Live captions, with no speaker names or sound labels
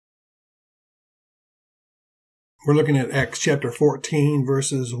We're looking at Acts chapter 14,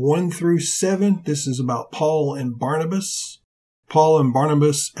 verses 1 through 7. This is about Paul and Barnabas. Paul and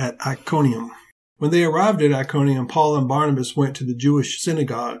Barnabas at Iconium. When they arrived at Iconium, Paul and Barnabas went to the Jewish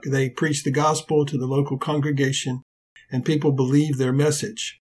synagogue. They preached the gospel to the local congregation, and people believed their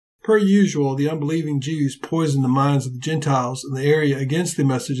message. Per usual, the unbelieving Jews poisoned the minds of the Gentiles in the area against the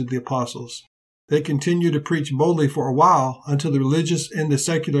message of the apostles. They continued to preach boldly for a while until the religious and the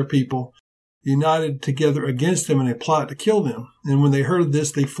secular people united together against them in a plot to kill them. And when they heard of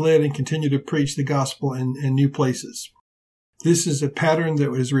this, they fled and continued to preach the gospel in new places. This is a pattern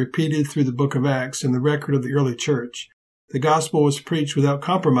that is repeated through the book of Acts and the record of the early church. The gospel was preached without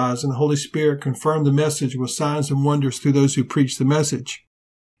compromise, and the Holy Spirit confirmed the message with signs and wonders through those who preached the message.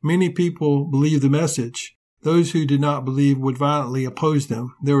 Many people believed the message. Those who did not believe would violently oppose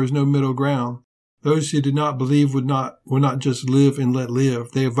them. There was no middle ground. Those who did not believe would not just live and let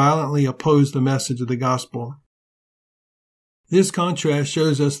live. They violently opposed the message of the gospel. This contrast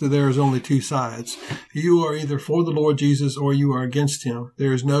shows us that there is only two sides. You are either for the Lord Jesus or you are against him.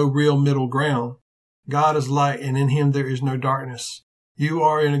 There is no real middle ground. God is light, and in him there is no darkness. You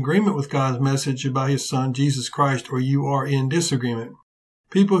are in agreement with God's message about his Son, Jesus Christ, or you are in disagreement.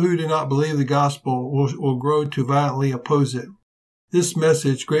 People who do not believe the gospel will grow to violently oppose it. This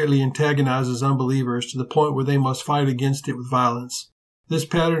message greatly antagonizes unbelievers to the point where they must fight against it with violence. This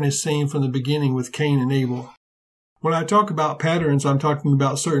pattern is seen from the beginning with Cain and Abel. When I talk about patterns, I'm talking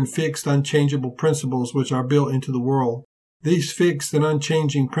about certain fixed, unchangeable principles which are built into the world. These fixed and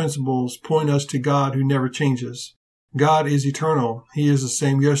unchanging principles point us to God who never changes. God is eternal. He is the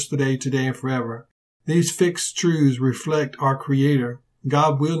same yesterday, today, and forever. These fixed truths reflect our Creator.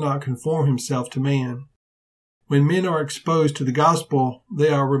 God will not conform himself to man. When men are exposed to the gospel, they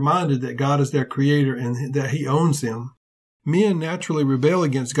are reminded that God is their creator and that he owns them. Men naturally rebel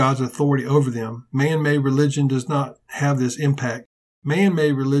against God's authority over them. Man-made religion does not have this impact.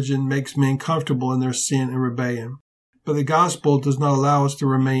 Man-made religion makes men comfortable in their sin and rebellion. But the gospel does not allow us to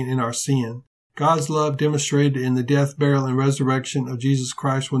remain in our sin. God's love demonstrated in the death, burial, and resurrection of Jesus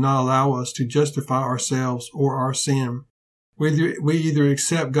Christ will not allow us to justify ourselves or our sin. We either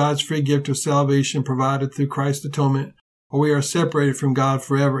accept God's free gift of salvation provided through Christ's atonement, or we are separated from God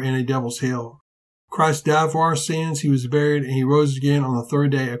forever in a devil's hell. Christ died for our sins, he was buried, and he rose again on the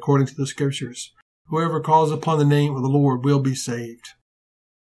third day according to the Scriptures. Whoever calls upon the name of the Lord will be saved.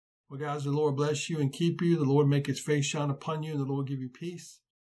 Well, guys, the Lord bless you and keep you. The Lord make his face shine upon you, and the Lord give you peace.